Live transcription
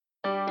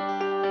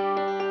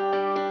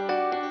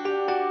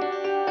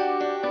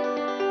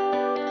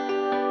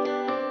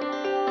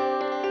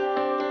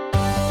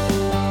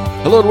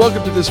Hello and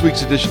welcome to this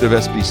week's edition of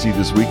SBC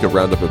This Week, a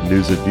roundup of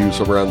news and views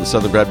from around the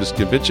Southern Baptist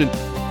Convention.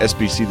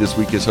 SBC This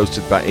Week is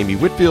hosted by Amy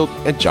Whitfield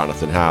and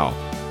Jonathan Howe.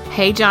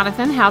 Hey,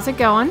 Jonathan, how's it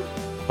going?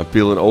 I'm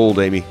feeling old,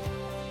 Amy.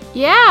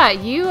 Yeah,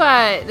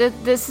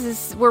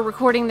 we're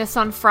recording this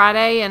on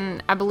Friday,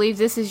 and I believe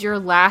this is your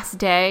last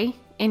day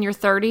in your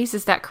 30s.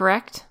 Is that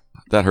correct?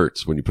 That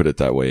hurts when you put it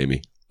that way,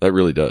 Amy. That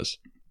really does.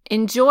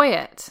 Enjoy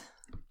it.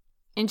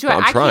 Enjoy it.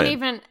 I'm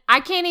trying. I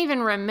can't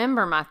even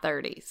remember my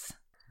 30s.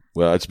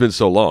 Well, it's been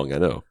so long, I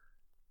know.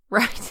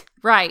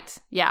 Right.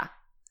 Yeah.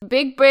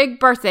 Big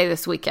birthday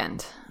this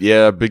weekend.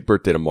 Yeah, big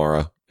birthday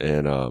tomorrow.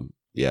 And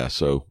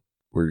so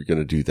we're going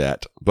to do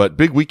that. But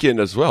big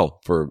weekend as well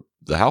for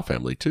the Howe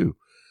family, too,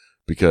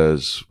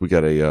 because we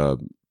got a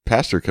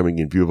pastor coming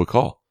in view of a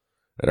call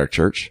at our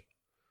church.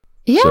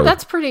 Yeah, so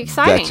that's pretty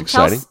exciting. That's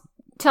exciting.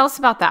 Tell us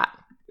about that.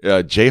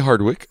 Jay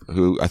Hardwick,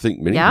 who I think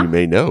many of you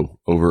may know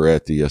over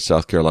at the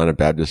South Carolina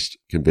Baptist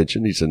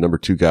Convention. He's the number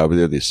 2 guy over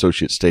there, the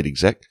Associate State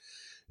Exec,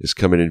 is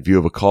coming in view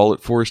of a call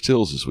at Forest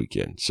Hills this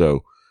weekend.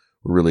 So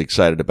we're really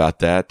excited about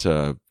that.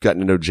 Gotten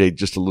to know Jay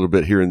just a little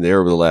bit here and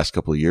there over the last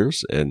couple of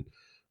years and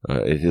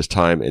in his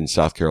time in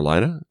South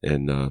Carolina,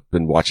 and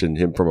been watching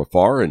him from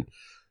afar and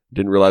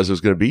didn't realize it was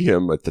going to be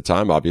him at the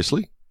time,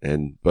 obviously.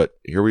 But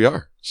here we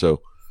are.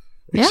 So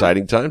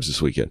exciting times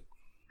this weekend.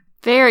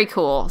 Very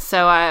cool.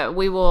 So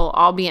we will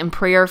all be in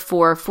prayer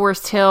for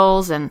Forest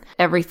Hills and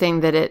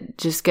everything, that it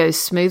just goes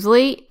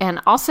smoothly.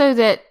 And also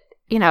that,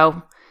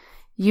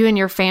 you and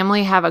your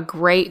family have a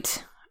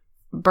great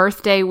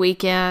birthday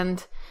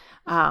weekend.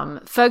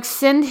 Folks,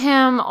 send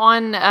him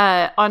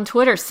on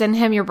Twitter. Send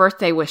him your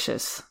birthday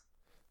wishes.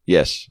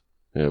 Yes.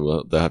 Yeah,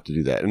 well, they'll have to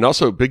do that. And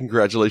also, big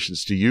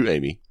congratulations to you,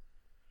 Amy,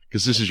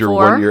 because this is your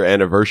 1-year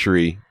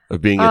anniversary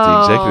of being at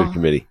the executive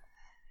committee.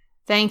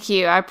 Thank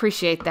you. I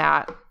appreciate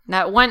that.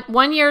 Now,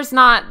 one year's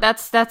not,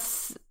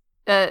 that's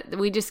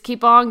we just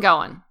keep on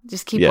going.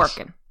 Just keep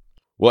working.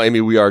 Well,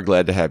 Amy, we are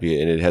glad to have you,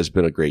 and it has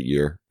been a great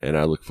year, and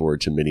I look forward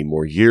to many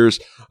more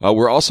years.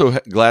 We're also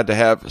glad to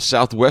have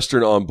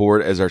Southwestern on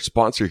board as our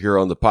sponsor here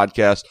on the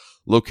podcast.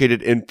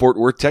 Located in Fort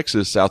Worth,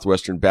 Texas,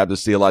 Southwestern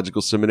Baptist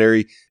Theological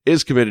Seminary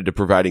is committed to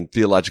providing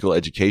theological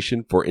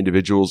education for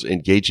individuals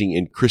engaging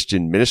in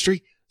Christian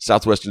ministry.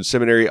 Southwestern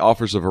Seminary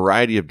offers a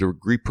variety of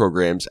degree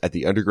programs at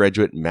the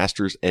undergraduate,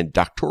 master's, and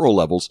doctoral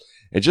levels.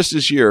 And just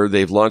this year,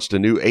 they've launched a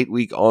new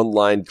 8-week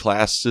online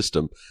class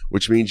system,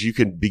 which means you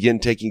can begin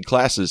taking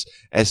classes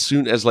as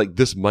soon as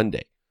this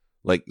Monday.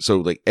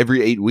 So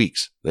every 8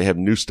 weeks, they have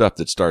new stuff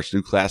that starts,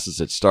 new classes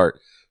that start.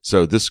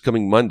 So this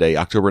coming Monday,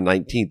 October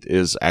 19th,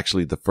 is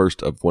actually the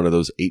first of one of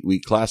those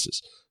 8-week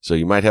classes. So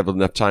you might have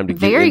enough time to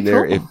get in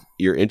there if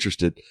you're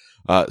interested.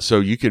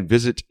 So you can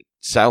visit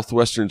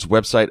Southwestern's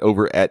website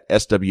over at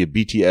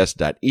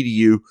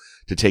swbts.edu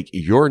to take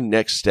your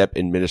next step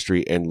in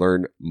ministry and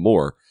learn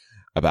more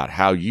about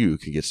how you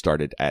can get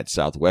started at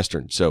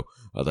Southwestern. So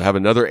they'll have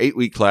another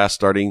 8-week class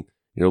starting,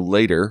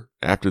 later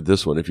after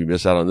this one if you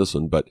miss out on this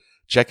one. But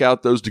check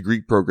out those degree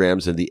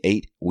programs and the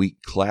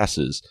 8-week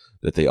classes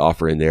that they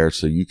offer in there,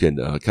 so you can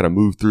kind of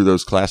move through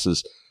those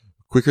classes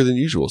quicker than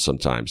usual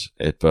sometimes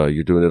if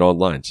you're doing it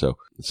online. So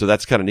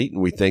that's kind of neat,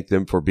 and we thank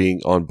them for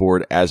being on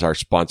board as our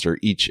sponsor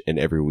each and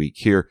every week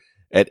here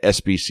at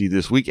SBC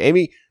This Week.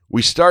 Amy,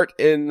 we start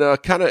in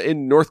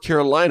North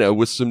Carolina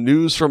with some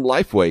news from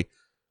Lifeway.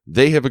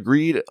 They have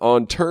agreed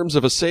on terms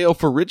of a sale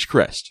for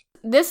Ridgecrest.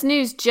 This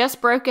news just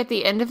broke at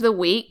the end of the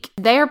week.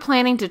 They are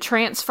planning to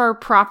transfer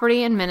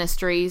property and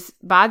ministries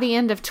by the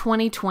end of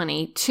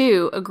 2020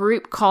 to a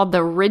group called the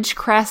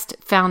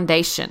Ridgecrest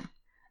Foundation.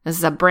 This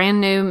is a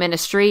brand new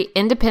ministry,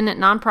 independent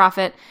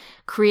nonprofit,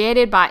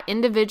 created by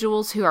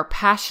individuals who are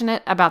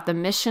passionate about the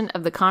mission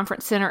of the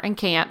conference center and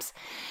camps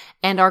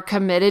and are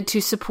committed to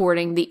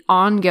supporting the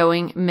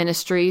ongoing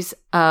ministries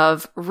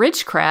of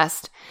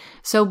Ridgecrest.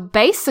 So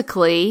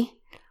basically,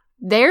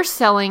 they're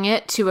selling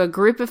it to a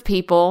group of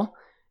people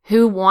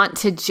who want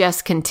to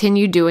just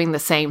continue doing the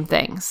same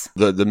things.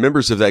 The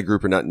members of that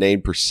group are not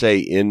named per se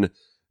in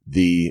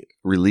the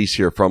release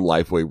here from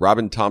Lifeway.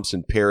 Robin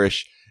Thompson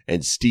Parrish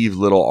and Steve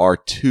Little are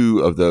 2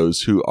 of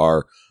those who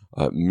are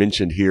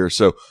mentioned here.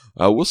 So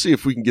we'll see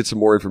if we can get some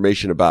more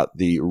information about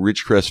the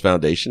Ridgecrest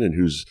Foundation and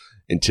who's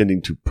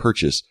intending to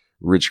purchase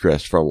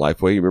Ridgecrest from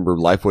Lifeway. You remember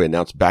Lifeway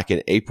announced back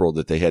in April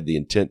that they had the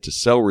intent to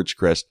sell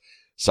Ridgecrest,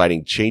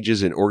 citing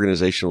changes in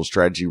organizational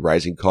strategy,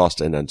 rising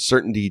cost, and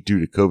uncertainty due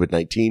to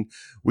COVID-19.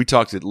 We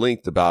talked at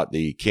length about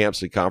the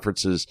camps and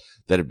conferences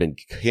that have been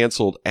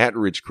canceled at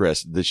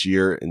Ridgecrest this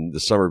year in the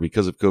summer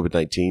because of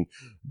COVID-19,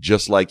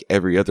 just like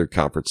every other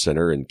conference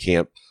center and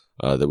camp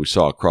that we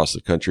saw across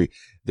the country.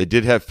 They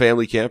did have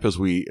family camp, as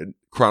we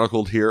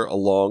chronicled here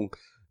along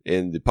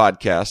in the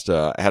podcast.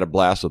 I had a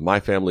blast with my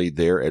family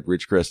there at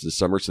Ridgecrest this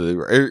summer, so they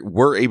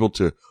were able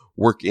to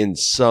work in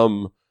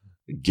some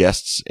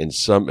guests and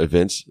some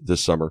events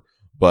this summer,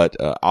 but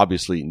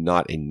obviously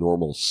not a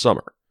normal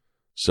summer.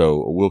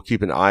 So we'll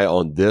keep an eye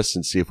on this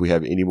and see if we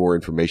have any more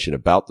information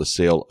about the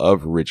sale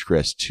of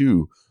Ridgecrest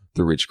to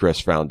the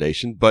Ridgecrest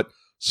Foundation. But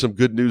some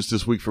good news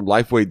this week from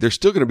Lifeway. They're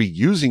still going to be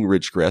using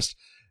Ridgecrest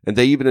And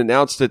they even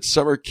announced that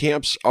summer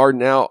camps are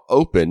now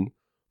open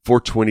for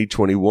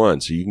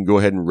 2021. So you can go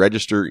ahead and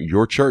register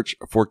your church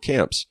for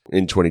camps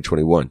in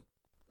 2021.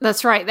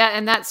 That's right.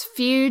 That's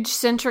Fuge,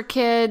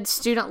 CentriKid,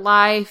 Student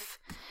Life,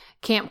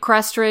 Camp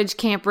Crestridge,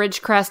 Camp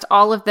Ridgecrest.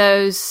 All of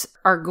those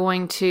are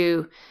going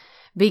to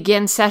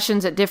begin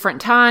sessions at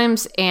different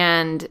times.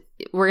 And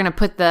we're going to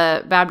put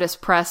the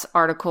Baptist Press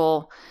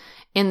article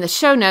in the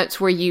show notes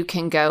where you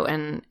can go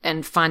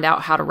and find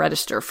out how to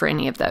register for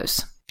any of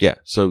those. Yeah.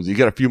 So you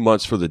got a few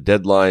months for the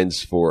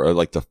deadlines for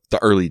like the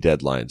early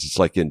deadlines. It's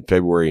like in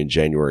February and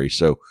January.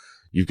 So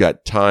you've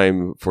got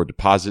time for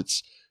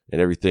deposits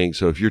and everything.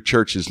 So if your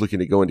church is looking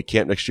to go into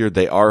camp next year,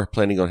 they are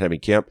planning on having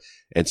camp,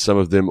 and some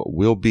of them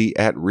will be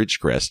at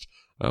Ridgecrest,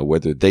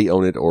 whether they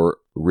own it or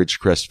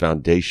Ridgecrest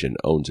Foundation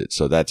owns it.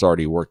 So that's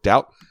already worked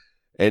out.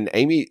 And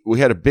Amy, we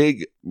had a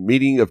big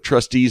meeting of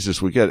trustees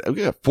this week. We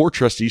got 4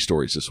 trustee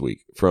stories this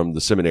week from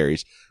the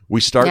seminaries.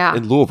 We start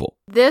in Louisville.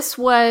 This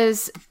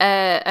was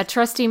a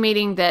trustee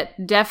meeting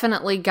that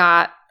definitely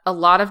got a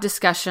lot of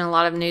discussion, a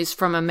lot of news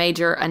from a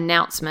major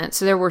announcement.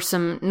 So there were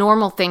some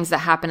normal things that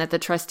happened at the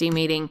trustee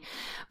meeting,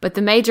 but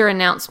the major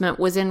announcement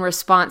was in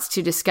response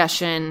to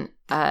discussion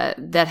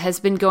that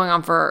has been going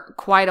on for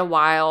quite a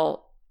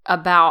while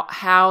about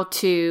how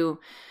to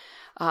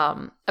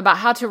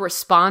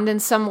respond in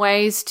some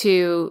ways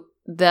to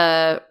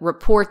the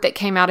report that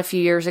came out a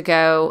few years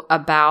ago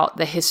about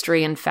the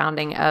history and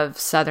founding of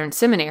Southern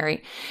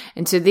Seminary.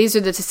 And so these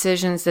are the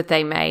decisions that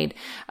they made.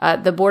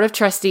 The Board of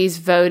Trustees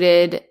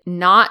voted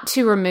not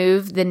to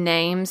remove the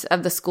names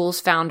of the school's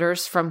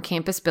founders from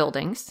campus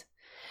buildings.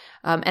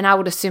 And I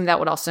would assume that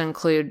would also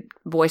include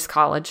Boyce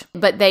College.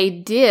 But they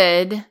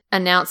did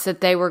announce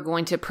that they were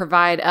going to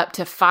provide up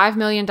to $5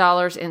 million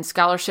in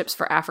scholarships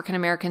for African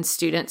American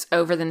students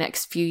over the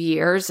next few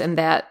years. And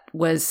that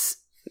was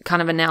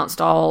kind of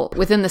announced all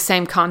within the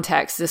same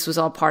context. This was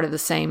all part of the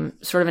same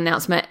sort of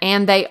announcement.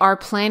 And they are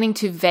planning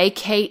to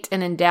vacate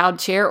an endowed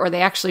chair, or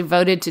they actually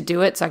voted to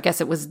do it. So I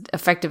guess it was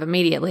effective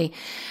immediately.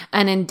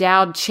 An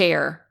endowed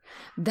chair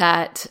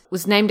that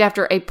was named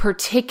after a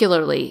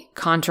particularly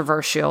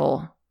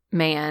controversial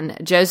man,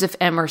 Joseph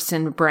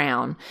Emerson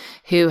Brown,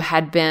 who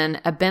had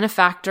been a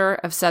benefactor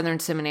of Southern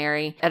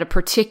Seminary at a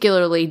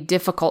particularly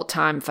difficult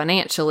time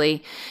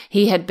financially.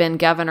 He had been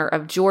governor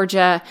of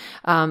Georgia,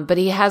 but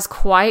he has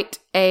quite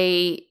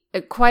a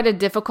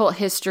difficult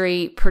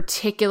history,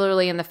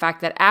 particularly in the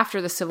fact that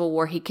after the Civil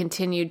War, he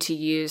continued to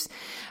use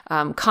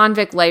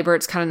convict labor.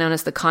 It's kind of known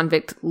as the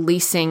convict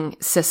leasing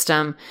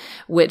system,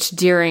 which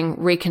during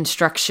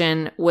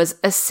Reconstruction was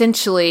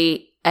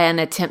essentially an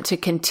attempt to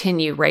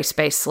continue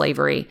race-based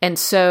slavery. And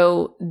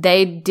so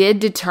they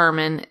did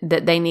determine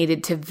that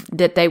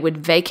they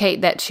would vacate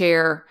that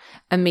chair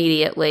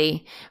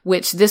immediately,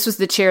 which this was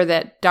the chair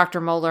that Dr.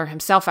 Moeller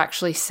himself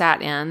actually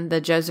sat in, the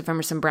Joseph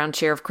Emerson Brown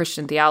Chair of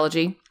Christian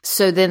Theology.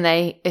 So then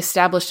they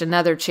established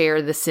another chair,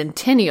 the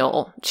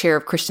Centennial Chair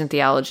of Christian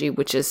Theology,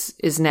 which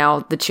is now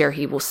the chair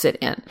he will sit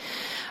in.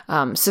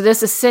 So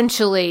this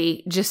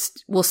essentially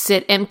just will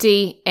sit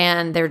empty,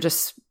 and they're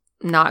just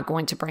not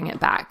going to bring it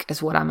back,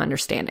 is what I'm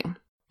understanding.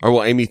 All right,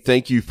 well, Amy,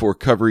 thank you for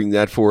covering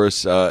that for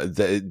us.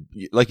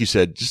 Like you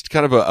said, just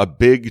kind of a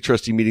big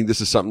trustee meeting. This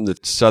is something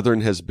that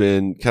Southern has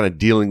been kind of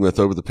dealing with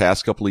over the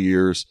past couple of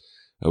years.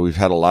 We've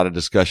had a lot of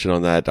discussion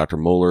on that. Dr.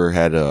 Moeller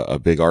had a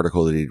big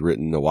article that he'd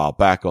written a while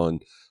back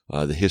on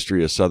the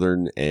history of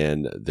Southern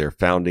and their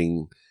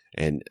founding,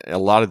 and a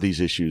lot of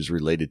these issues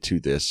related to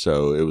this.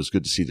 So it was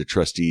good to see the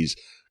trustees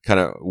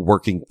kind of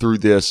working through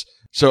this.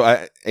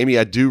 So, Amy,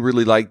 I do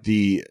really like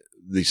the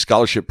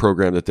scholarship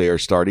program that they are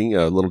starting,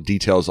 little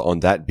details on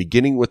that.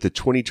 Beginning with the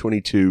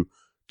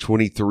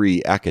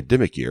 2022-23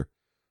 academic year,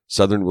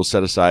 Southern will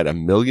set aside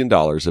 $1 million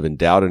of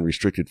endowed and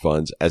restricted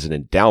funds as an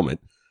endowment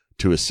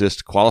to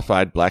assist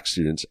qualified Black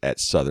students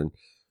at Southern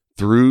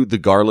through the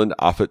Garland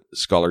Offutt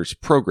Scholars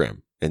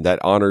Program. And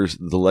that honors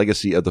the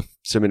legacy of the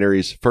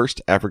seminary's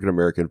first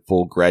African-American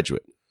full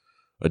graduate.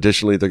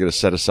 Additionally, they're going to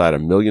set aside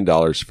 $1 million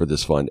for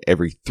this fund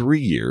every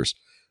 3 years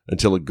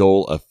until a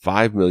goal of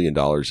 $5 million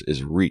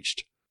is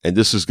reached. And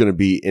this is going to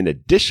be in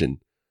addition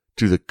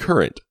to the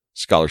current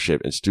scholarship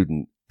and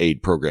student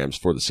aid programs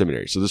for the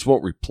seminary. So this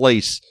won't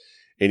replace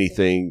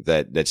anything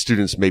that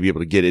students may be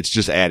able to get. It's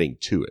just adding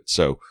to it.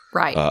 So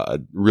right.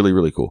 Really,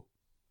 really cool.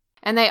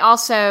 And they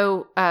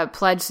also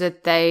pledged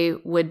that they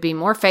would be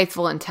more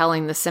faithful in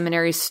telling the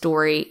seminary's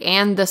story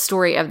and the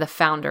story of the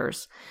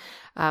founders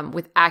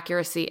with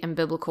accuracy and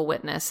biblical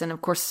witness. And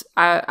of course,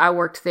 I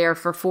worked there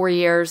for 4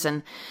 years,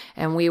 and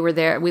we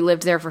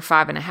lived there for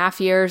 5.5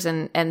 years.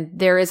 And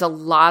there is a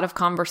lot of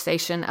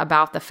conversation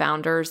about the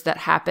founders that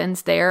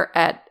happens there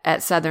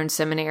at Southern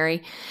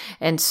Seminary.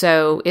 And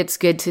so it's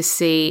good to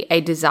see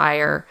a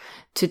desire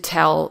to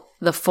tell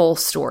the full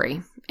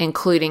story,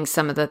 including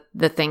some of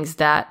the things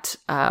that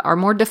are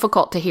more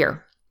difficult to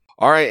hear.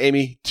 All right,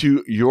 Amy,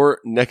 to your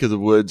neck of the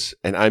woods.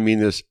 And I mean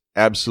this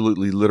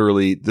absolutely,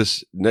 literally.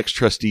 This next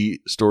trustee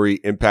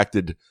story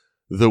impacted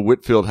the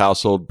Whitfield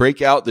household.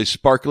 Break out the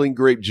sparkling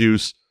grape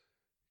juice.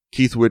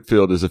 Keith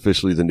Whitfield is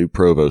officially the new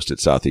provost at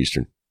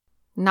Southeastern.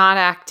 Not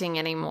acting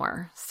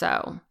anymore.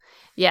 So,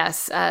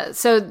 yes.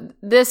 So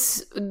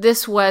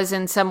this was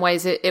in some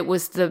ways, it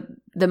was the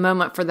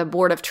moment for the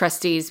Board of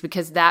Trustees,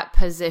 because that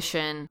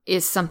position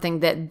is something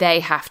that they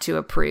have to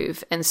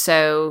approve. And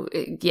so,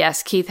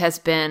 yes, Keith has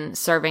been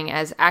serving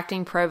as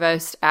acting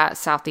provost at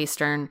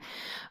Southeastern,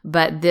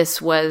 but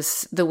this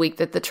was the week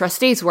that the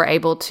trustees were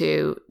able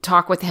to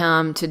talk with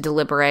him, to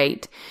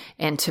deliberate,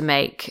 and to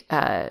make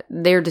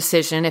their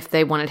decision if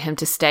they wanted him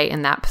to stay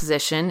in that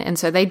position. And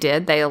so they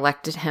did. They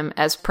elected him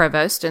as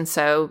provost. And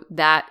so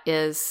that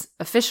is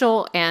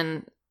official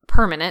and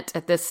permanent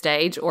at this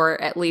stage,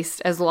 or at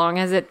least as long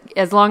as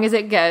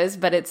it goes,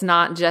 but it's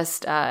not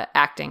just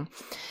acting.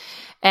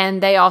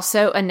 And they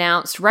also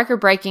announced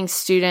record-breaking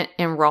student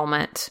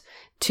enrollment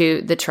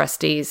to the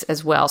trustees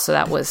as well. So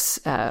that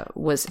was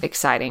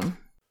exciting.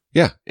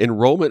 Yeah,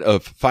 enrollment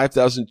of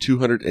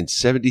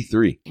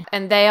 5,273.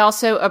 And they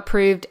also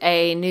approved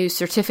a new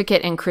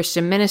certificate in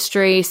Christian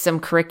ministry, some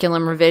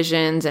curriculum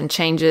revisions and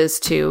changes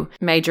to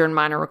major and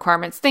minor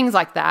requirements, things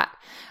like that.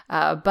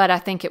 But I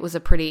think it was a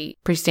pretty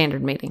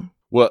standard meeting.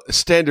 Well,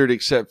 standard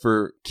except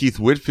for Keith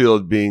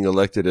Whitfield being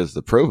elected as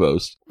the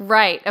provost.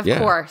 Right, of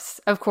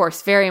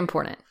course. Very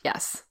important,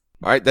 yes.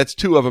 All right, that's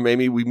two of them,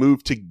 Amy. We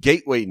move to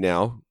Gateway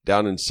now,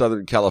 down in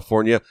Southern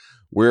California,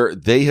 where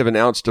they have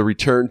announced a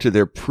return to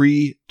their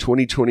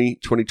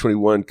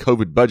pre-2020-2021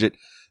 COVID budget.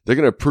 They're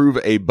going to approve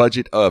a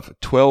budget of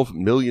 $12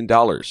 million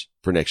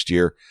for next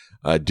year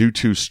due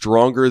to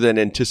stronger than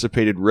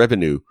anticipated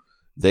revenue.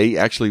 They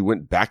actually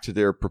went back to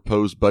their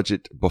proposed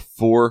budget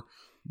before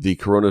the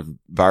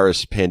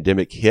coronavirus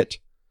pandemic hit.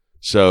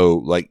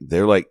 So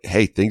they're like,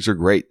 hey, things are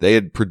great. They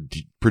had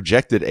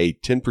projected a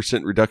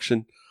 10%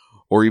 reduction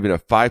or even a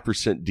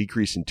 5%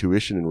 decrease in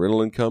tuition and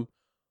rental income,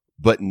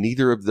 but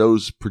neither of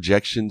those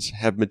projections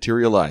have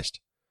materialized.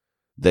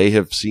 They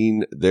have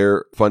seen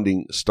their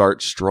funding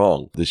start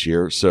strong this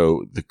year.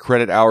 So the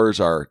credit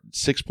hours are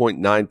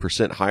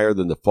 6.9% higher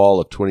than the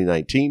fall of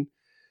 2019.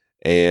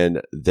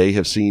 And they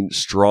have seen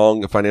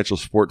strong financial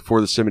support for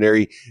the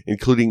seminary,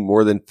 including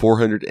more than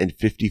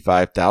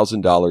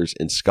 $455,000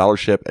 in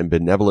scholarship and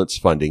benevolence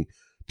funding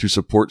to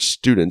support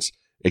students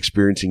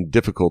experiencing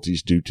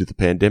difficulties due to the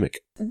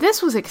pandemic.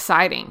 This was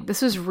exciting.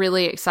 This was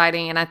really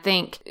exciting. And I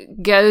think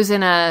goes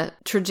in a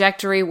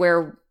trajectory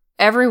where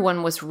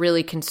everyone was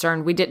really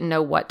concerned. We didn't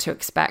know what to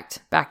expect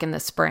back in the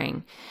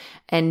spring.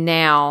 And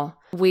now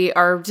we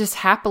are just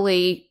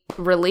happily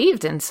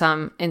relieved in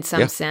some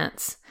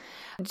sense.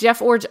 Jeff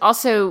Iorg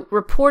also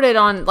reported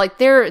on,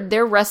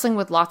 they're wrestling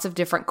with lots of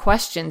different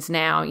questions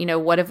now. You know,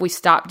 what have we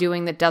stopped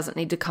doing that doesn't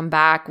need to come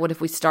back? What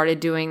have we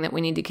started doing that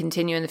we need to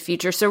continue in the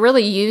future? So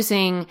really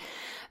using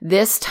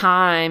this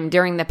time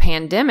during the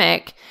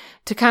pandemic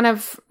to kind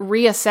of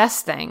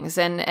reassess things.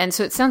 And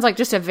so it sounds like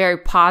just a very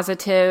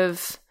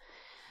positive,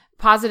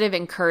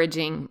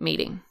 encouraging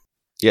meeting.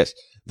 Yes.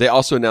 They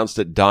also announced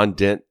that Don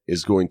Dent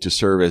is going to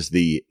serve as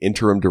the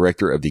interim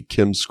director of the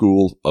Kim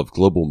School of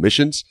Global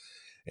Missions.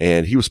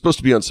 And he was supposed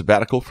to be on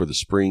sabbatical for the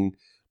spring,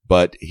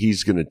 but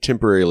he's going to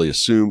temporarily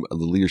assume the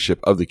leadership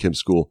of the Kim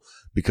School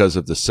because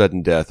of the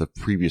sudden death of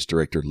previous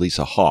director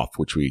Lisa Hoff,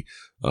 which we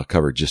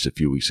covered just a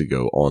few weeks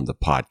ago on the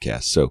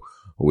podcast. So I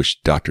wish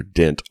Dr.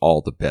 Dent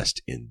all the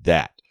best in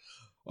that.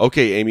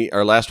 Okay, Amy,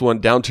 our last one,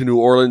 down to New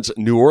Orleans.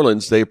 New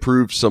Orleans, they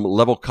approved some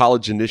level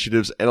college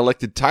initiatives and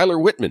elected Tyler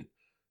Whitman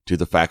to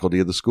the faculty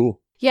of the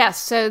school. Yes,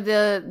 so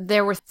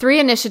there were 3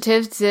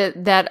 initiatives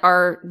that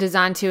are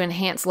designed to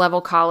enhance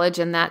level college,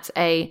 and that's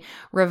a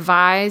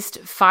revised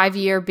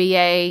 5-year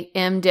BA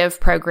MDiv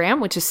program,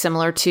 which is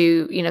similar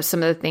to,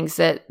 some of the things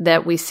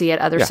that we see at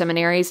other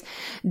seminaries.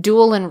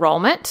 Dual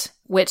enrollment,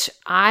 which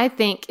I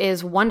think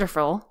is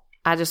wonderful.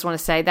 I just want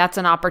to say that's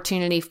an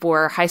opportunity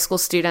for high school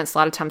students, a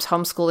lot of times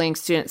homeschooling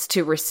students,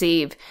 to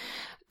receive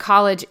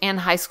college and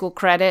high school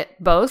credit,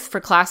 both for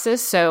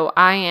classes. So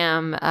I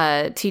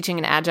am teaching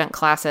an adjunct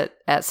class at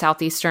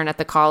Southeastern at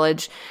the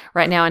college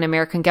right now in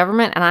American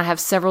government. And I have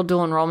several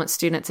dual enrollment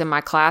students in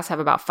my class, have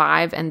about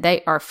 5, and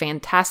they are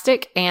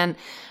fantastic. And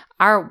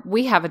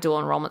we have a dual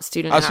enrollment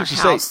student in our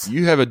house. Say,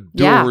 you have a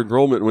dual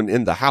enrollment when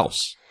in the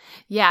house.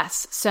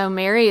 Yes. So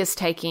Mary is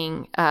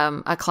taking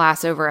a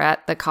class over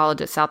at the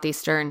college at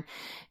Southeastern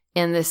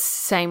in this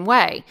same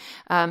way.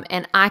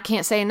 And I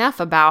can't say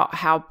enough about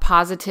how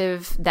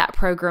positive that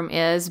program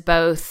is,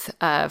 both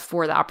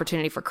for the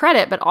opportunity for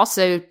credit, but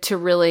also to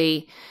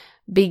really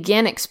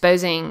begin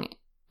exposing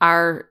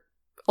our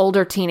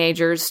older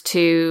teenagers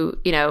to,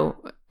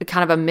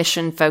 kind of a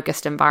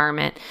mission-focused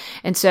environment.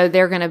 And so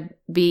they're going to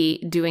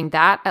be doing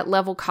that at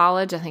Level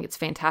College. I think it's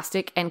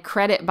fantastic. And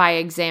credit by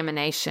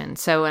examination.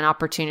 So an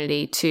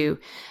opportunity to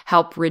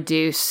help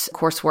reduce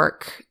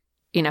coursework.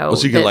 So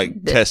you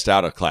can test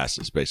out of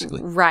classes,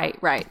 basically.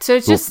 Right. So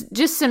it's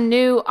just some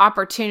new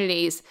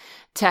opportunities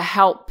to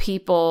help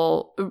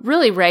people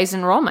really raise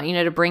enrollment,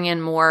 to bring in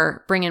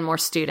more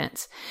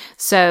students.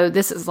 So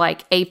this is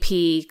like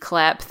AP,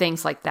 CLEP,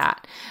 things like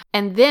that.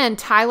 And then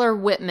Tyler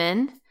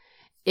Whitman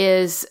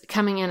is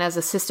coming in as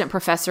assistant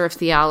professor of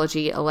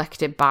theology,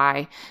 elected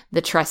by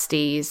the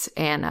trustees.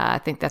 And I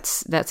think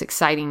that's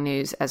exciting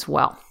news as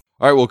well.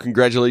 All right. Well,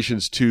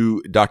 congratulations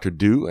to Dr.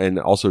 Dew and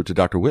also to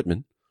Dr.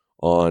 Whitman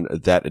on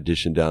that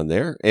addition down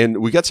there.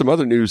 And we got some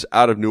other news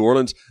out of New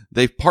Orleans.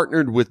 They've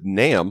partnered with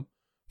NAM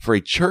for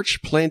a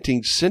church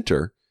planting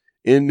center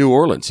in New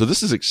Orleans. So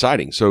this is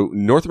exciting. So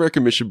North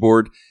American Mission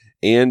Board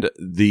and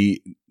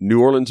the New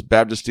Orleans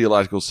Baptist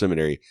Theological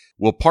Seminary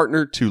will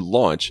partner to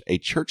launch a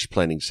church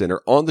planting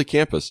center on the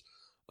campus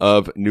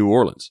of New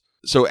Orleans.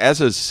 So as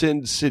a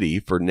send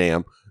city for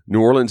NAM, New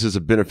Orleans is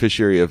a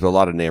beneficiary of a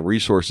lot of NAM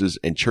resources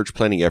and church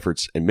planting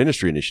efforts and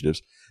ministry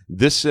initiatives.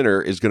 This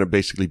center is going to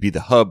basically be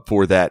the hub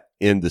for that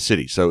in the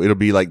city. So it'll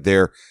be like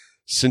their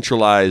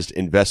centralized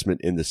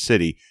investment in the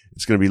city.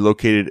 It's going to be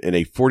located in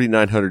a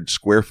 4,900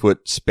 square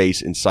foot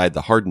space inside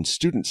the Hardin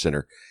Student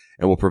Center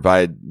and will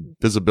provide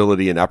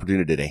visibility and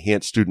opportunity to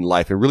enhance student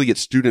life and really get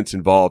students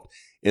involved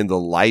in the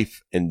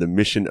life and the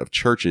mission of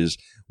churches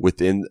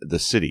within the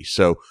city.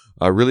 So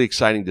really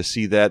exciting to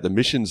see that. The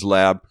missions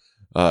lab,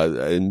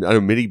 and I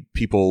know many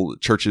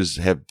churches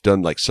have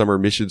done like summer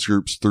missions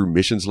groups through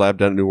Missions Lab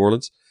down in New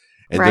Orleans.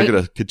 And Right. they're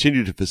going to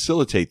continue to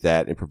facilitate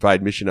that and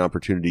provide mission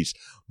opportunities.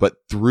 But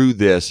through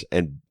this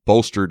and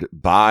bolstered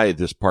by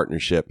this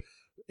partnership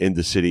in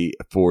the city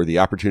for the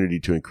opportunity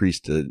to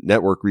increase the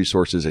network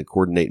resources and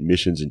coordinate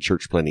missions and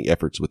church planting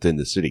efforts within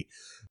the city.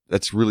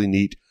 That's really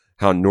neat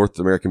how North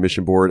American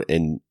Mission Board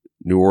and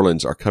New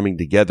Orleans are coming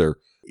together,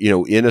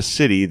 in a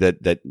city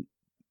that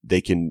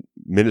they can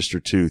minister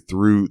to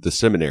through the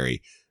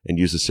seminary and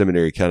use the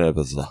seminary kind of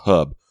as the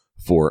hub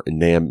for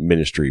NAM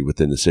ministry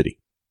within the city.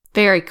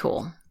 Very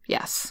cool.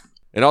 Yes.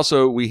 And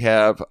also we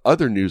have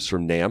other news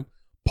from NAM.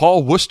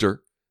 Paul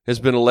Worcester has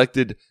been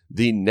elected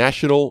the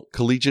National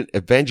Collegiate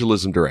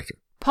Evangelism Director.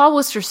 Paul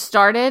Worcester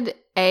started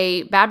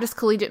a Baptist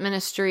collegiate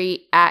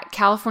ministry at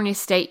California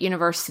State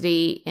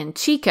University in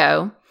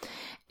Chico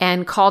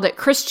and called it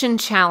Christian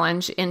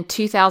Challenge in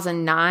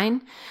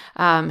 2009.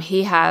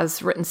 He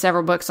has written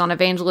several books on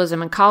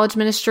evangelism and college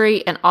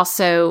ministry and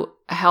also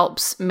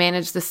helps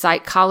manage the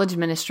site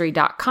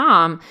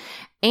collegeministry.com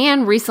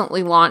and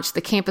recently launched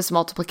the Campus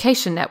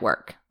Multiplication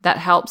Network that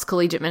helps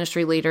collegiate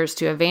ministry leaders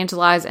to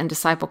evangelize and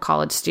disciple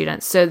college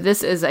students. So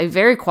this is a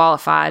very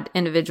qualified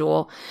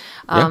individual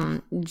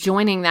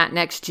joining that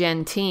next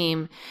gen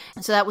team.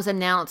 So that was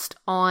announced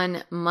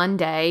on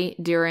Monday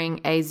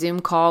during a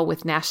Zoom call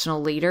with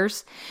national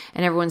leaders.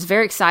 And everyone's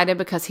very excited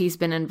because he's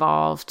been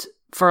involved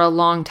for a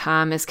long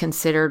time, is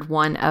considered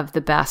one of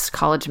the best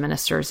college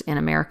ministers in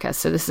America.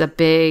 So this is a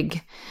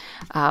big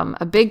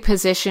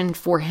position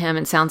for him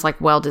and sounds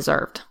like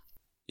well-deserved.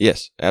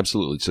 Yes,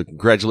 absolutely. So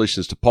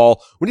congratulations to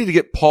Paul. We need to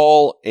get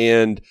Paul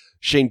and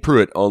Shane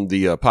Pruitt on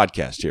the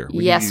podcast here.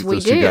 Yes, need to get we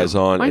those do. two guys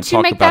on Why and don't you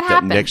talk make about that that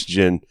happen? next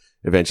gen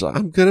eventually.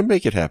 I'm going to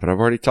make it happen. I've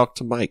already talked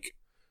to Mike.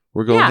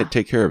 We're going to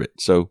take care of it.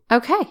 So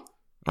Okay.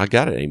 I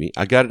got it, Amy.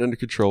 I got it under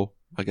control.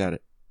 I got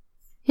it.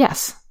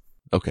 Yes.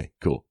 Okay,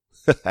 cool.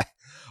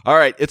 All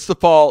right. It's the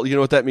fall. You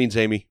know what that means,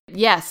 Amy?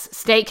 Yes.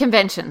 State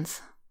conventions.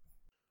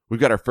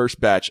 We've got our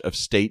first batch of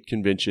state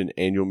convention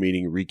annual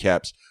meeting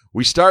recaps.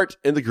 We start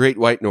in the Great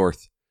White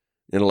North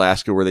in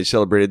Alaska, where they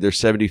celebrated their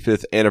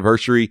 75th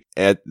anniversary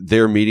at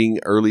their meeting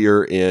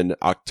earlier in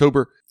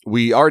October.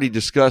 We already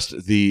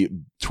discussed the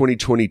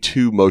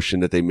 2022 motion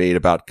that they made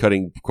about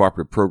cutting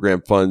cooperative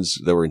program funds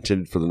that were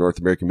intended for the North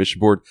American Mission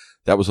Board.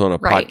 That was on a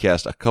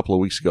podcast a couple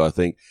of weeks ago, I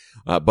think.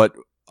 But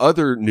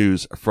other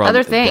news from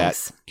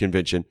that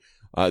convention,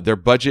 their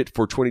budget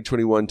for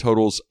 2021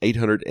 totals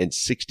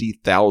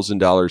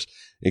 $860,000,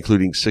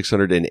 including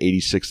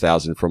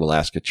 $686,000 from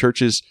Alaska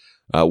churches,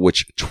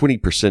 which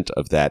 20%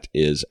 of that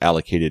is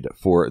allocated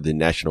for the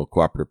National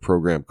Cooperative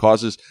Program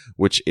causes,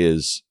 which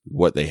is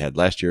what they had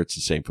last year. It's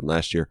the same from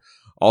last year.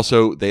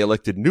 Also, they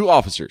elected new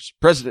officers.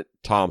 President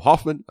Tom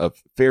Hoffman of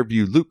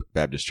Fairview Loop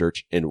Baptist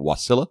Church in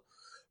Wasilla.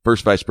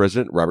 First Vice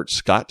President Robert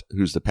Scott,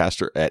 who's the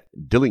pastor at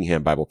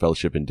Dillingham Bible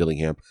Fellowship in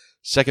Dillingham.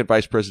 Second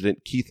Vice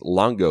President Keith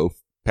Longo,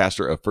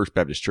 pastor of First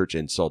Baptist Church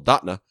in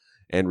Soldotna.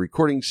 And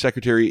Recording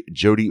Secretary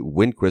Jody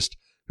Winquist,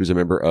 who's a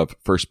member of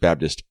First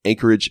Baptist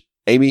Anchorage.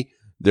 Amy,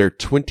 their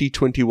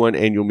 2021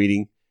 annual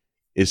meeting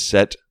is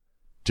set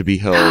to be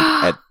held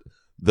at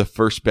the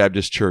First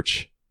Baptist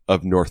Church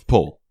of North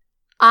Pole.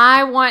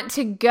 I want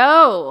to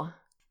go.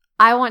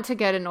 I want to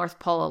go to North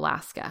Pole,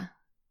 Alaska.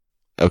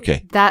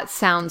 Okay. That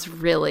sounds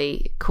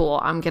really cool.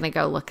 I'm going to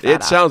go look that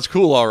up. It sounds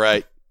cool, all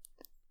right.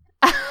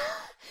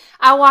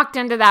 I walked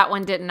into that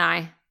one, didn't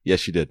I?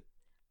 Yes, you did.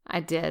 I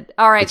did.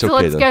 All right, It's so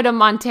okay, let's go to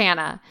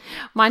Montana.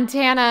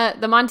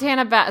 The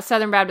Montana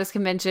Southern Baptist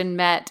Convention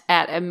met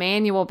at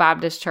Emmanuel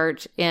Baptist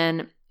Church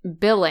in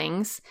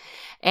Billings,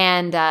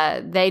 and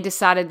they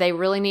decided they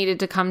really needed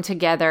to come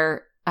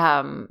together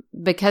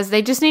because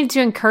they just needed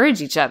to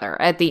encourage each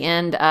other at the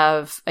end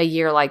of a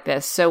year like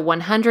this. So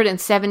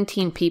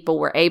 117 people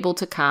were able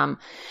to come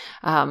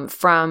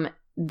from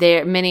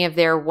many of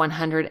their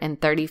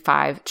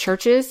 135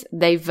 churches.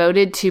 They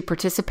voted to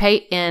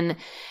participate in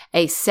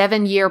a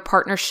 7-year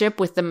partnership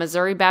with the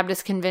Missouri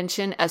Baptist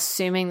Convention,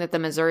 assuming that the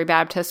Missouri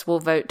Baptists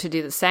will vote to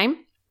do the same.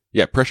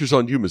 Yeah, pressure's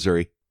on you,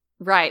 Missouri.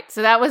 Right.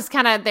 So that was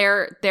kind of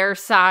their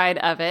side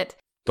of it.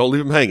 Don't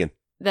leave them hanging.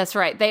 That's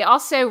right. They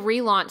also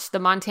relaunched the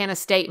Montana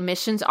State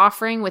Missions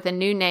offering with a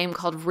new name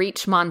called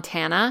Reach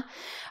Montana.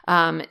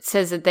 It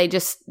says that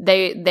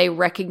they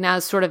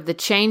recognize sort of the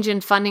change in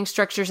funding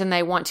structures, and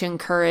they want to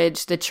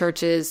encourage the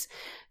churches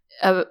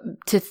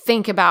to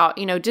think about,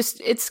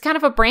 it's kind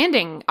of a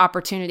branding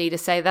opportunity to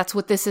say that's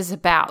what this is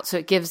about. So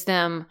it gives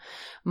them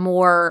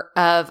more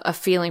of a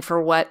feeling for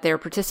what they're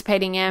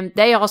participating in.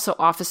 They also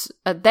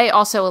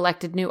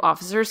elected new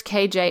officers,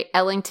 KJ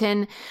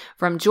Ellington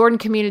from Jordan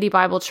Community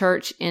Bible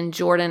Church in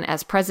Jordan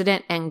as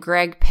president, and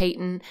Greg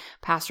Payton,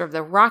 pastor of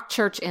the Rock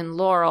Church in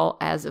Laurel,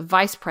 as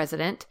vice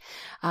president.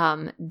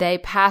 They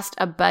passed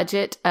a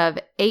budget of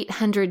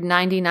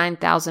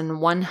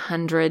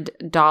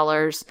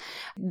 $899,100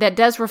 that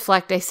does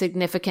reflect a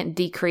significant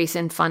decrease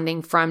in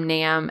funding from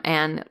NAM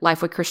and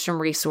Lifeway Christian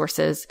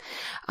Resources.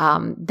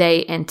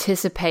 They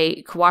anticipate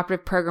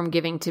cooperative program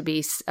giving to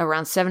be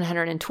around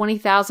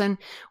 $720,000,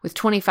 with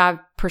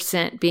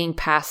 25% being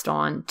passed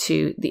on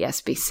to the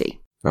SBC.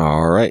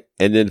 All right.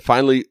 And then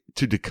finally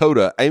to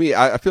Dakota. Amy,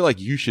 I feel like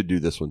you should do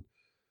this one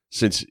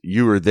since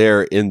you were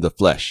there in the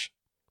flesh.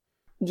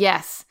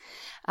 Yes.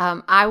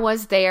 I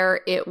was there.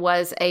 It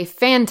was a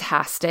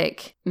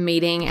fantastic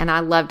meeting and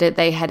I loved it.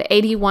 They had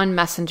 81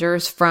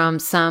 messengers from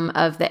some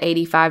of the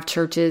 85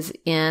 churches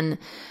in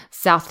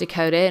South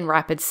Dakota in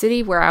Rapid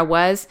City, where I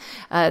was.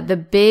 The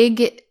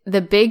big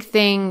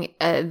thing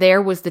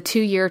there was the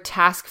 2-year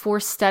task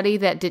force study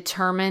that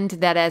determined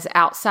that as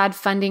outside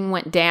funding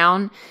went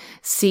down,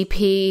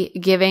 CP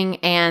giving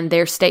and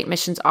their state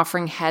missions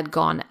offering had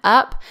gone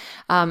up.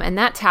 And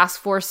that task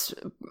force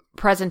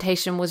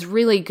presentation was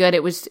really good.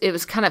 It was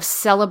kind of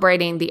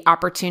celebrating the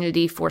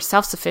opportunity for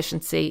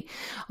self-sufficiency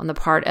on the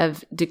part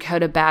of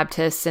Dakota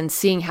Baptists and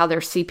seeing how their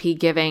CP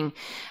giving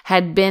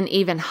had been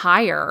even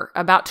higher,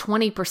 about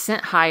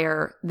 20%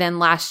 higher than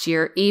last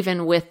year,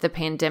 even with the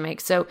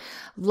pandemic. So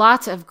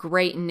lots of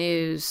great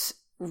news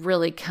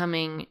really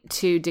coming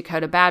to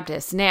Dakota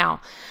Baptist.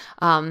 Now,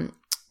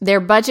 their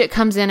budget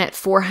comes in at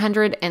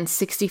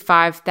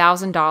 $465,000.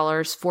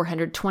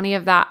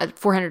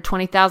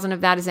 $420,000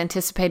 of that is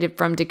anticipated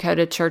from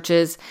Dakota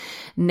churches.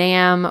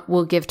 NAM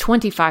will give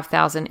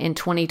 $25,000 in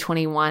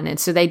 2021. And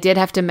so they did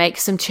have to make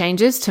some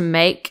changes to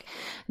make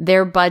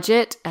their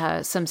budget,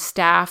 some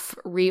staff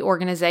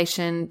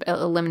reorganization,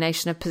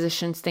 elimination of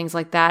positions, things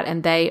like that.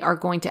 And they are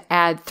going to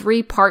add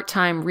 3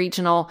 part-time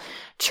regional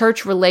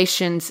church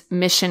relations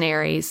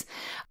missionaries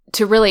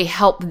to really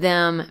help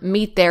them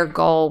meet their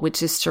goal,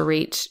 which is to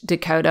reach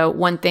Dakota.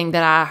 One thing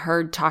that I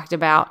heard talked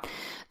about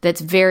that's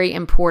very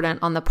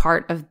important on the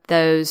part of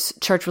those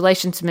church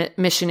relations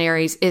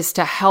missionaries is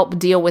to help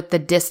deal with the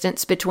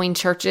distance between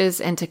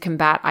churches and to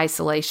combat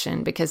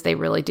isolation, because they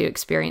really do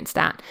experience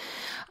that.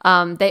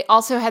 They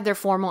also had their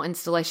formal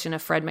installation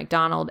of Fred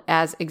McDonald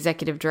as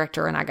executive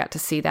director, and I got to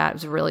see that. It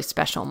was a really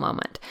special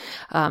moment.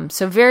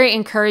 So very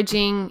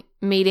encouraging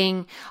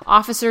meeting.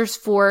 Officers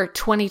for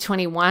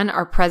 2021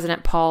 are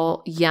President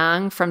Paul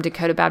Young from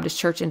Dakota Baptist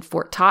Church in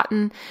Fort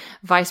Totten,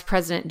 Vice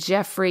President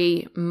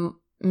Jeffrey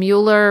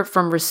Mueller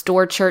from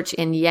Restore Church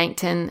in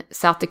Yankton,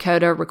 South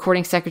Dakota,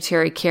 Recording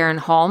Secretary Karen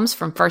Holmes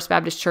from First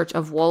Baptist Church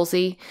of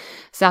Woolsey,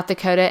 South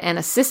Dakota, and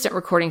Assistant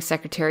Recording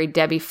Secretary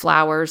Debbie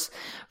Flowers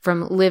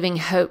from Living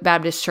Hope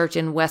Baptist Church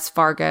in West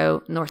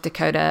Fargo, North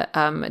Dakota.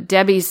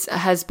 Debbie's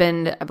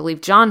husband, I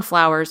believe John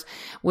Flowers,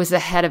 was the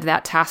head of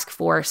that task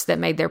force that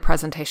made their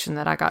presentation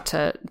that I got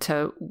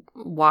to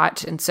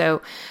watch. And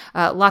so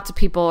lots of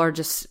people are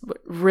just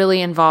really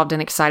involved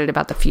and excited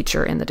about the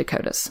future in the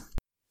Dakotas.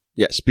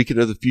 Yeah, speaking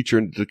of the future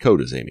in the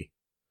Dakotas, Amy,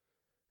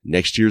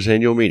 next year's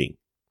annual meeting,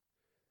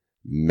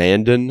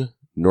 Mandan,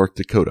 North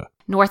Dakota.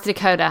 North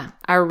Dakota,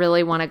 I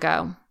really want to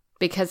go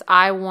because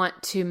I want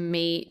to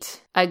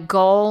meet a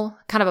goal,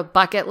 kind of a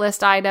bucket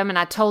list item, and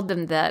I told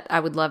them that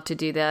I would love to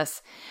do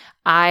this.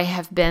 I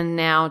have been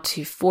now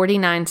to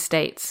 49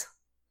 states,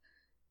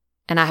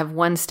 and I have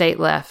 1 state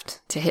left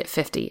to hit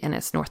 50, and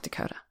it's North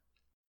Dakota.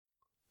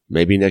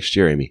 Maybe next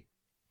year, Amy.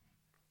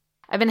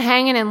 I've been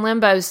hanging in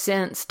limbo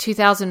since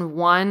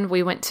 2001.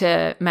 We went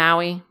to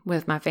Maui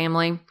with my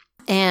family,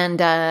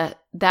 and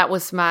that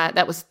was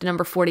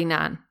number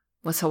 49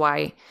 was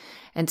Hawaii.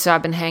 And so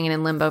I've been hanging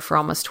in limbo for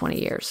almost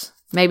 20 years.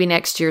 Maybe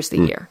next year's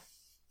the year.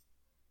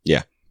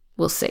 Yeah.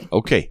 We'll see.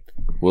 Okay.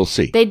 We'll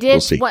see. They did.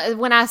 We'll see.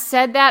 When I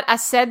said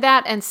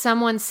that, and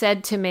someone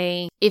said to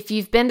me, if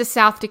you've been to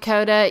South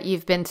Dakota,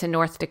 you've been to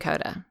North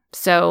Dakota.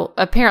 So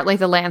apparently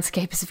the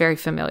landscape is very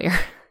familiar.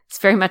 It's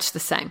very much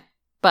the same,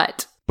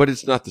 but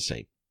it's not the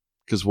same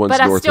because one's north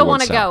and one's south. But I still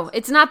want to go.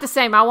 It's not the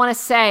same. I want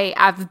to say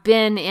I've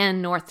been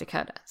in North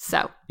Dakota.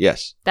 So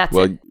yes, that's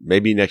it.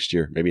 Maybe next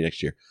year.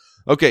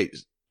 Okay.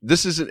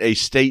 This isn't a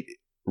state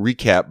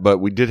recap, but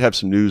we did have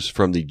some news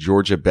from the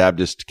Georgia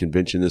Baptist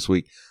Convention this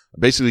week,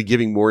 basically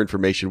giving more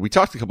information. We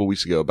talked a couple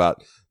weeks ago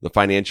about the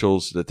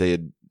financials that they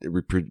had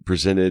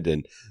presented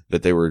and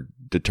that they were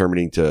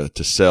determining to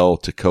sell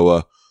to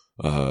Koa,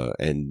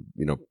 and,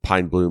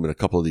 Pine Bloom and a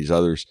couple of these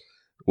others.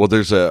 Well,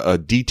 there's a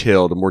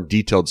more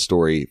detailed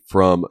story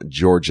from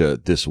Georgia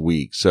this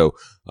week. So,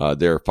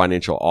 their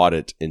financial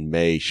audit in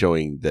May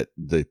showing that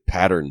the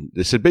pattern,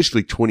 they said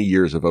basically 20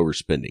 years of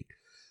overspending,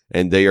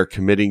 and they are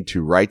committing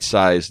to right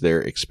size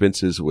their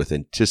expenses with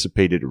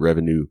anticipated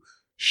revenue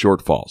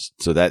shortfalls.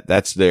 So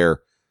that's their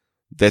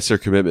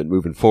commitment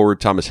moving forward.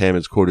 Thomas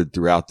Hammond's quoted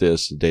throughout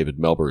this, David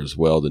Melber as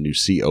well, the new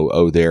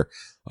COO there.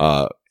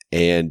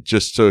 And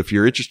just so if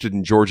you're interested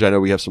in Georgia, I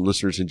know we have some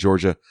listeners in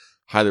Georgia,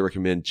 highly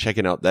recommend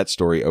checking out that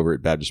story over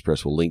at Baptist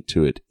Press. We'll link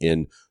to it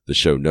in the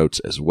show notes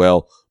as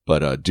well.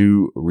 But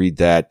do read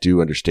that, do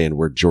understand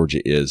where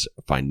Georgia is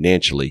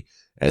financially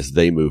as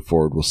they move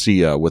forward. We'll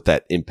see what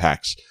that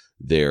impacts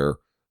their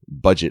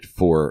budget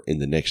for in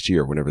the next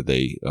year whenever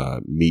they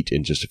meet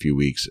in just a few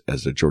weeks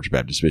as the Georgia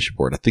Baptist Mission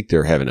Board. I think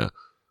they're having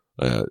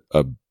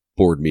a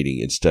board meeting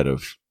instead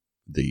of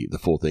the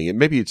full thing. And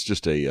maybe it's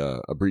just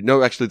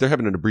no, actually they're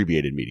having an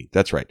abbreviated meeting.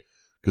 That's right.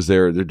 Because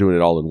they're doing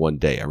it all in one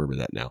day. I remember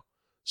that now.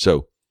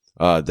 So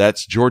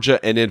that's Georgia.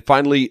 And then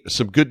finally,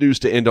 some good news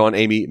to end on,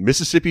 Amy.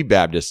 Mississippi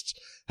Baptists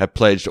have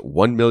pledged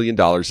 $1 million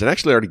and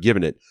actually already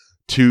given it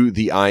to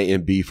the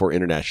IMB for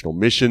international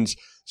missions.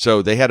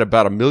 So they had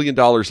about $1 million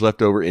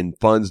left over in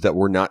funds that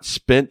were not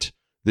spent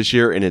this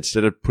year. And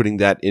instead of putting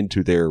that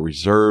into their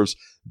reserves,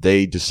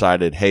 they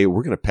decided, hey,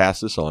 we're going to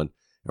pass this on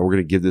and we're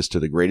going to give this to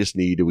the greatest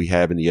need we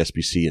have in the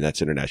SBC, and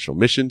that's international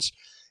missions.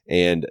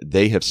 And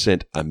they have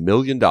sent $1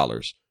 million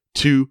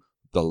to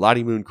the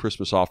Lottie Moon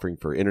Christmas offering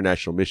for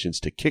international missions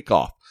to kick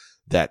off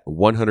that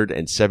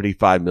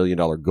 $175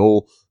 million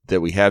goal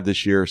that we have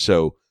this year.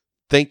 So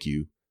thank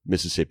you,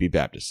 Mississippi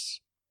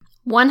Baptists.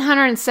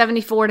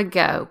 174 to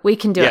go. We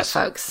can do it,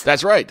 folks.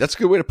 That's right. That's a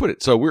good way to put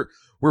it. So we're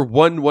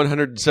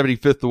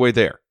 175th the way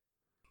there,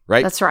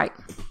 right? That's right.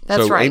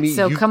 That's right. Amy,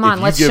 so come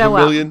on, let's show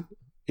up.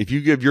 If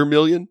you give your $1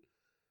 million,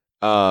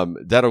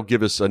 that'll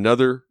give us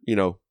another,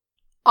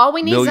 all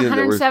we need is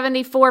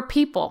 174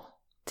 people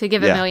to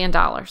give $1 million.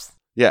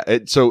 Yeah.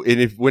 And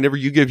whenever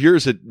you give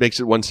yours, it makes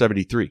it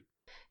 173.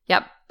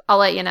 Yep. I'll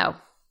let you know.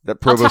 That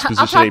provost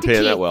position ain't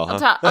paying that well,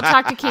 huh? I'll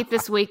talk to Keith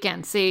this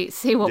weekend. See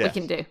what we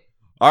can do.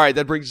 All right.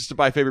 That brings us to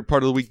my favorite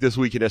part of the week this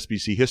week in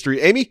SBC history.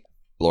 Amy,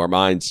 blow our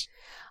minds.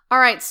 All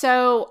right.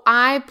 So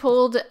I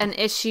pulled an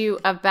issue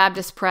of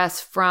Baptist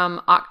Press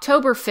from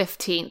October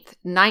 15th,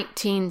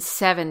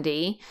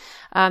 1970.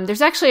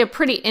 There's actually a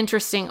pretty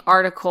interesting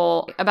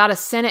article about a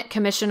Senate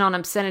Commission on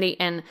Obscenity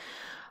and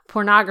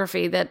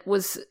Pornography that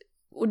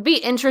would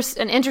be an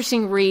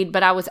interesting read,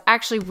 but I was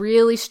actually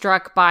really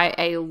struck by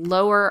a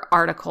lower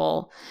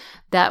article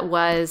that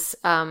was,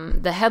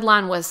 the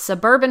headline was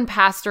Suburban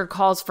Pastor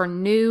Calls for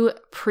New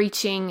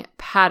Preaching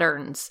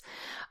Patterns.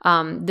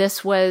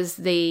 This was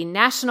the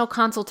national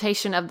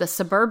consultation of the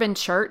Suburban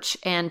Church,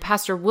 and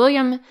Pastor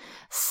William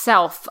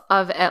Self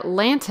of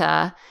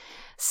Atlanta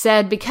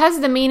said,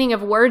 because the meaning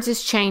of words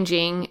is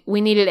changing,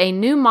 we needed a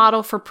new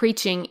model for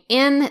preaching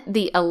in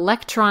the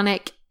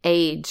electronic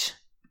age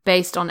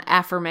based on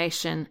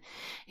affirmation.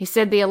 He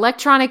said, the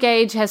electronic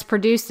age has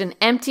produced an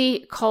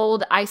empty,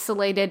 cold,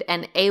 isolated,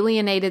 and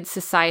alienated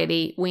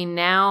society. We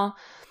now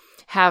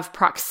have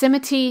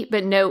proximity,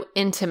 but no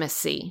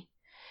intimacy.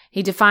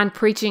 He defined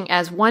preaching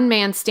as one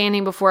man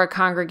standing before a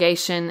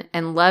congregation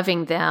and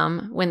loving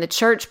them. When the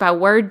church, by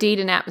word,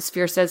 deed, and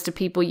atmosphere, says to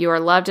people, you are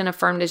loved and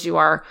affirmed as you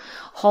are,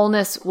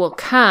 wholeness will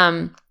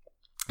come.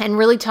 And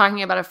really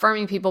talking about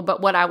affirming people.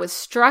 But what I was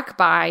struck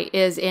by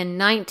is in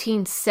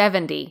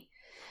 1970,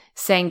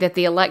 saying that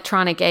the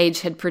electronic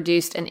age had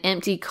produced an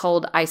empty,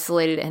 cold,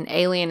 isolated, and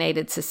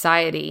alienated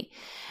society.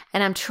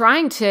 And I'm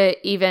trying to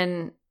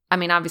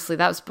obviously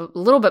that was a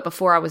little bit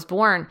before I was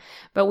born,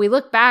 but we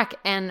look back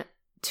and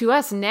to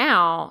us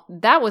now,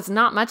 that was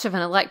not much of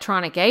an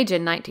electronic age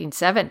in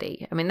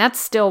 1970. I mean, that's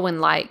still when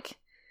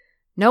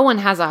no one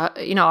has a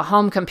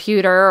home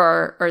computer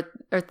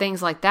or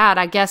things like that.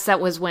 I guess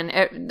that was when,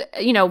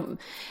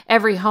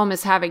 every home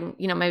is having,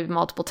 maybe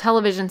multiple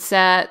television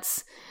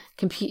sets,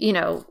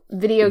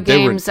 video games.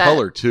 They were in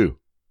color too.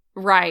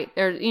 Right.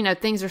 Or,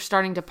 things are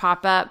starting to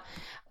pop up.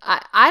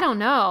 I don't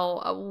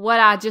know. What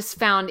I just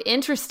found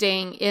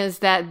interesting is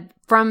that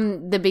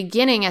from the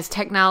beginning, as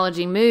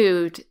technology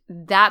moved,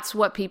 that's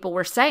what people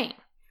were saying.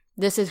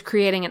 This is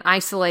creating an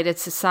isolated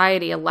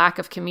society, a lack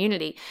of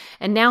community.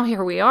 And now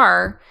here we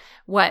are,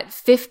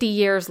 50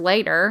 years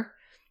later,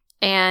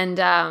 and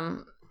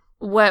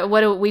what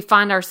do we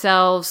find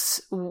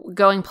ourselves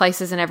going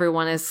places and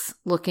everyone is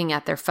looking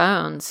at their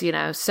phones,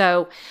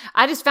 So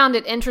I just found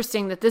it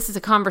interesting that this is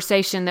a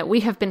conversation that we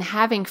have been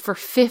having for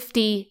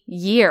 50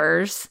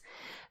 years,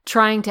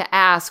 trying to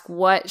ask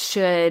what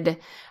should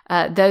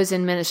those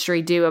in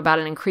ministry do about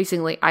an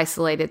increasingly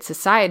isolated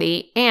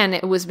society. And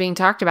it was being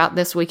talked about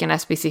this week in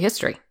SBC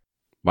history.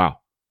 Wow.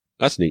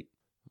 That's neat.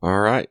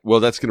 All right.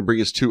 Well, that's going to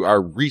bring us to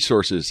our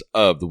resources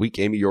of the week.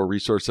 Amy, your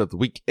resource of the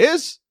week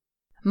is?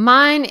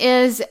 Mine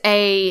is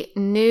a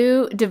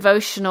new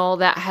devotional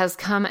that has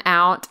come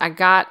out. I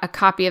got a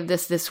copy of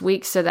this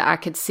week so that I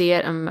could see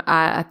it.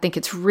 I think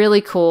it's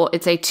really cool.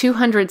 It's a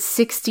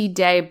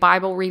 260-day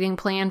Bible reading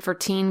plan for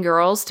teen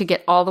girls to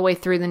get all the way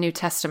through the New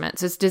Testament.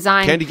 So it's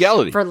designed Candy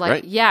Gallaty, for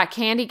right? Yeah,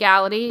 Candy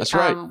Gallaty. That's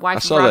right.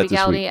 Wife of Robbie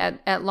Gallaty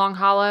at Long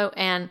Hollow.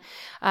 And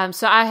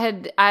so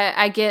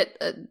I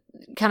get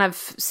kind of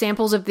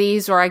samples of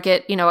these, or I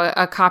get,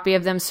 a copy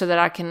of them so that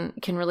I can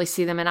really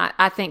see them. And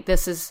I think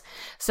this is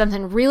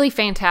something really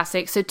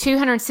fantastic. So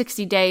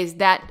 260 days,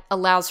 that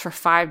allows for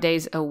 5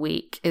 days a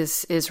week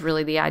is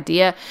really the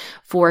idea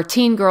for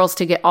teen girls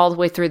to get all the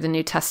way through the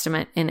New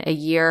Testament in a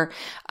year.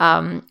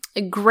 A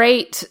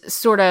great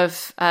sort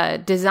of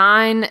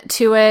design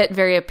to it,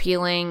 very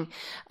appealing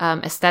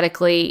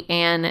aesthetically,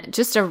 and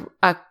just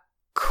a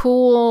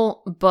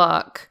cool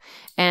book,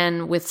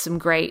 and with some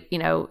great,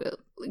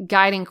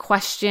 guiding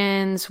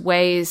questions,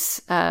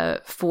 ways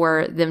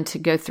for them to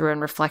go through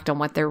and reflect on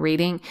what they're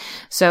reading.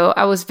 So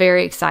I was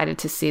very excited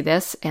to see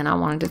this, and I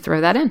wanted to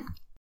throw that in.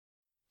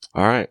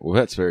 All right. Well,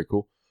 that's very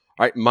cool.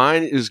 All right.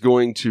 Mine is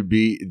going to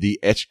be the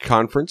Etch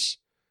Conference,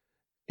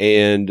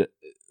 and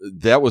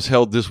that was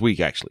held this week,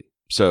 actually.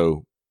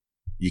 So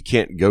you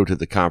can't go to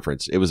the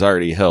conference. It was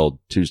already held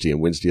Tuesday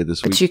and Wednesday of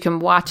this week. But you can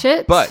watch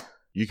it. But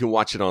you can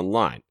watch it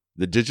online.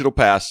 The digital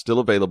pass still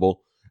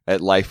available at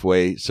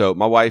Lifeway. So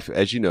my wife,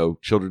 as you know,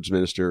 children's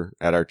minister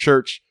at our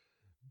church,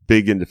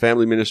 big into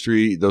family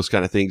ministry, those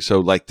kind of things.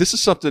 So this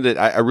is something that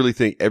I really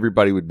think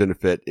everybody would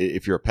benefit.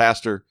 If you're a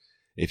pastor,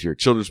 if you're a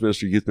children's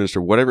minister, youth minister,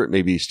 whatever it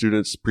may be,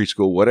 students,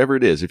 preschool, whatever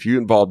it is, if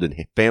you're involved in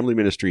family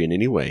ministry in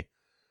any way,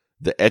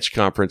 the Etch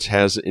Conference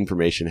has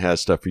information,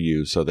 has stuff for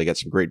you. So they got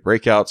some great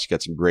breakouts,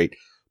 got some great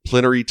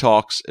plenary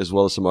talks, as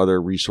well as some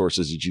other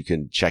resources that you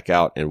can check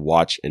out and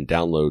watch and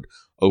download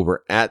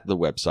over at the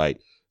website.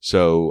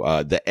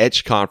 So the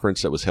Etch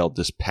Conference that was held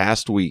this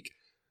past week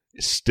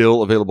is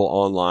still available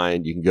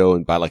online. You can go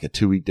and buy a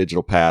 2-week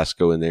digital pass,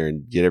 go in there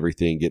and get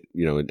everything,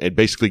 and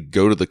basically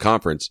go to the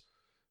conference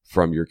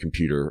from your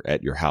computer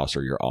at your house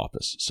or your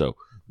office. So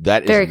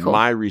that is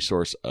my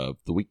resource of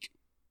the week.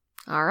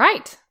 All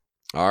right.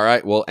 All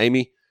right. Well,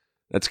 Amy,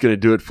 that's going to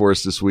do it for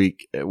us this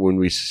week. When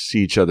we see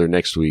each other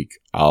next week,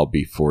 I'll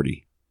be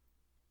 40.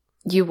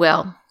 You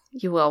will.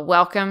 You will.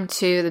 Welcome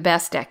to the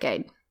best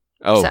decade.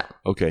 Oh,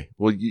 okay.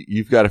 Well,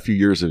 you've got a few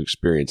years of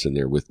experience in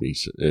there with me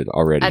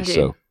already. I do.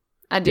 So.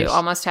 I do. Yes.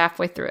 Almost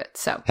halfway through it.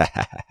 So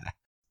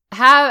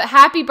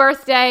happy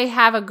birthday.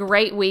 Have a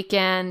great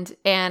weekend.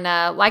 And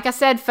like I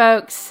said,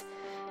 folks,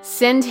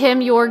 send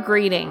him your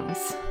greetings.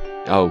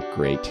 Oh,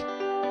 great.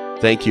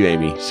 Thank you,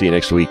 Amy. See you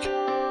next week.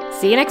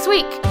 See you next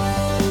week.